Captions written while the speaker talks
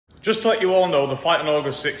Just to let you all know, the fight on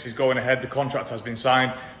August 6th is going ahead. The contract has been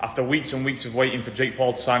signed after weeks and weeks of waiting for Jake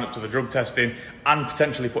Paul to sign up to the drug testing and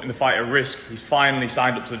potentially putting the fight at risk. He's finally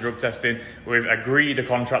signed up to the drug testing. We've agreed a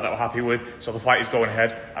contract that we're happy with, so the fight is going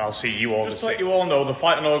ahead, and I'll see you August 6th. Just to let you all know, the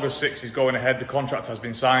fight on August 6th is going ahead. The contract has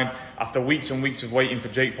been signed after weeks and weeks of waiting for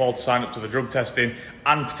Jake Paul to sign up to the drug testing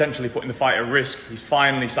and potentially putting the fight at risk. He's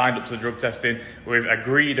finally signed up to the drug testing. We've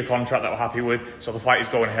agreed a contract that we're happy with, so the fight is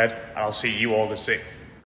going ahead, and I'll see you August 6th.